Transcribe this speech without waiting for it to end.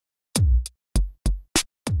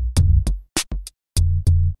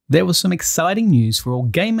There was some exciting news for all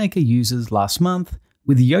Gamemaker users last month,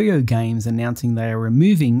 with Yo-Yo Games announcing they are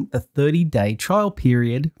removing the 30-day trial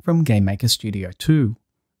period from Gamemaker Studio 2.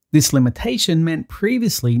 This limitation meant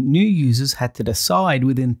previously new users had to decide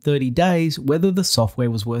within 30 days whether the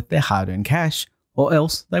software was worth their hard-earned cash, or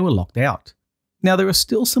else they were locked out. Now there are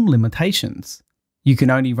still some limitations. You can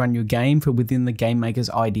only run your game from within the Gamemaker's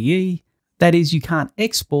IDE, that is, you can't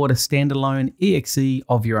export a standalone exe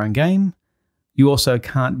of your own game. You also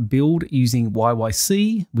can't build using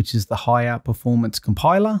YYC, which is the higher performance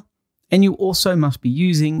compiler, and you also must be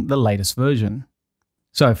using the latest version.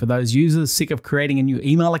 So for those users sick of creating a new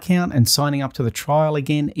email account and signing up to the trial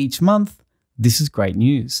again each month, this is great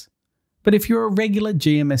news. But if you're a regular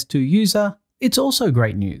GMS2 user, it's also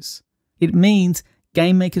great news. It means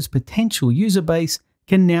Gamemaker's potential user base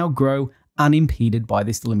can now grow unimpeded by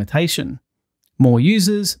this limitation. More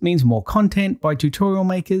users means more content by tutorial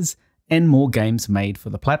makers and more games made for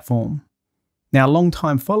the platform. Now,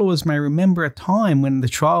 long-time followers may remember a time when the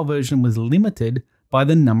trial version was limited by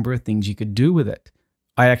the number of things you could do with it.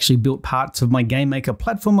 I actually built parts of my Gamemaker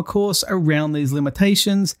Platformer course around these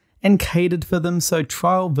limitations and catered for them so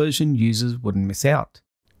trial version users wouldn't miss out.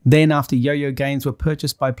 Then, after Yo-Yo Games were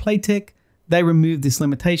purchased by Playtech, they removed this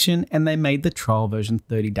limitation and they made the trial version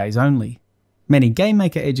 30 days only. Many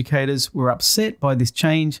Gamemaker educators were upset by this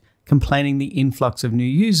change, complaining the influx of new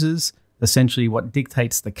users, essentially what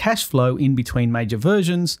dictates the cash flow in between major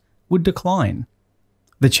versions, would decline.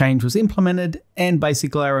 The change was implemented and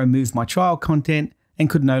basically I removed my trial content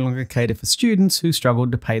and could no longer cater for students who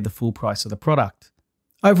struggled to pay the full price of the product.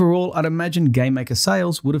 Overall, I'd imagine Gamemaker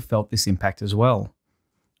sales would have felt this impact as well.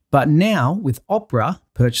 But now, with Opera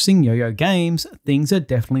purchasing Yo-Yo Games, things are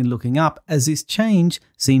definitely looking up as this change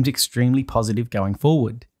seems extremely positive going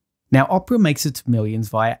forward. Now, Opera makes its millions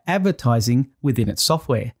via advertising within its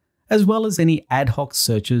software, as well as any ad hoc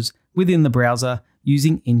searches within the browser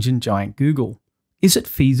using engine giant Google. Is it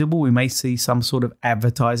feasible we may see some sort of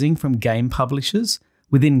advertising from game publishers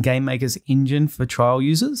within Gamemaker's engine for trial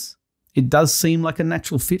users? It does seem like a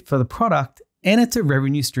natural fit for the product, and it's a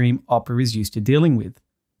revenue stream Opera is used to dealing with.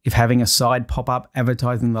 If having a side pop-up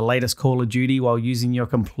advertising the latest Call of Duty while using your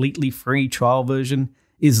completely free trial version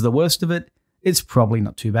is the worst of it, it's probably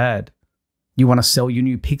not too bad. You want to sell your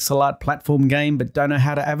new pixel art platform game but don't know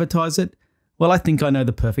how to advertise it? Well, I think I know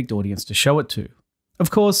the perfect audience to show it to.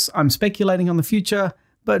 Of course, I'm speculating on the future,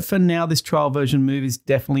 but for now this trial version move is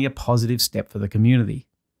definitely a positive step for the community.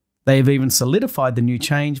 They have even solidified the new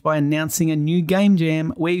change by announcing a new game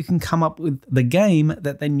jam where you can come up with the game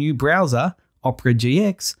that the new browser, Opera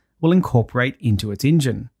GX, will incorporate into its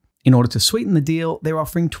engine. In order to sweeten the deal, they're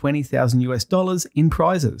offering $20,000 in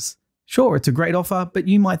prizes. Sure, it's a great offer, but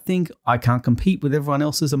you might think, I can't compete with everyone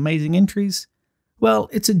else's amazing entries. Well,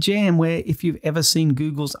 it's a jam where if you've ever seen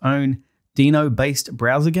Google's own Dino-based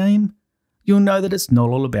browser game, you'll know that it's not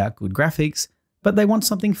all about good graphics, but they want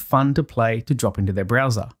something fun to play to drop into their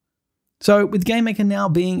browser. So with Gamemaker now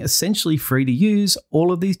being essentially free to use,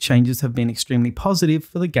 all of these changes have been extremely positive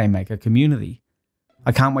for the Gamemaker community.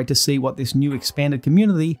 I can't wait to see what this new expanded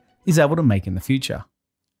community is able to make in the future.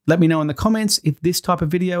 Let me know in the comments if this type of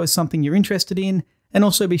video is something you're interested in, and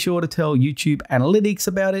also be sure to tell YouTube Analytics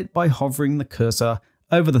about it by hovering the cursor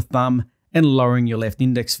over the thumb and lowering your left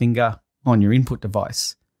index finger on your input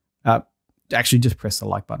device. Actually, just press the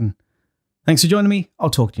like button. Thanks for joining me. I'll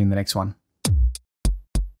talk to you in the next one.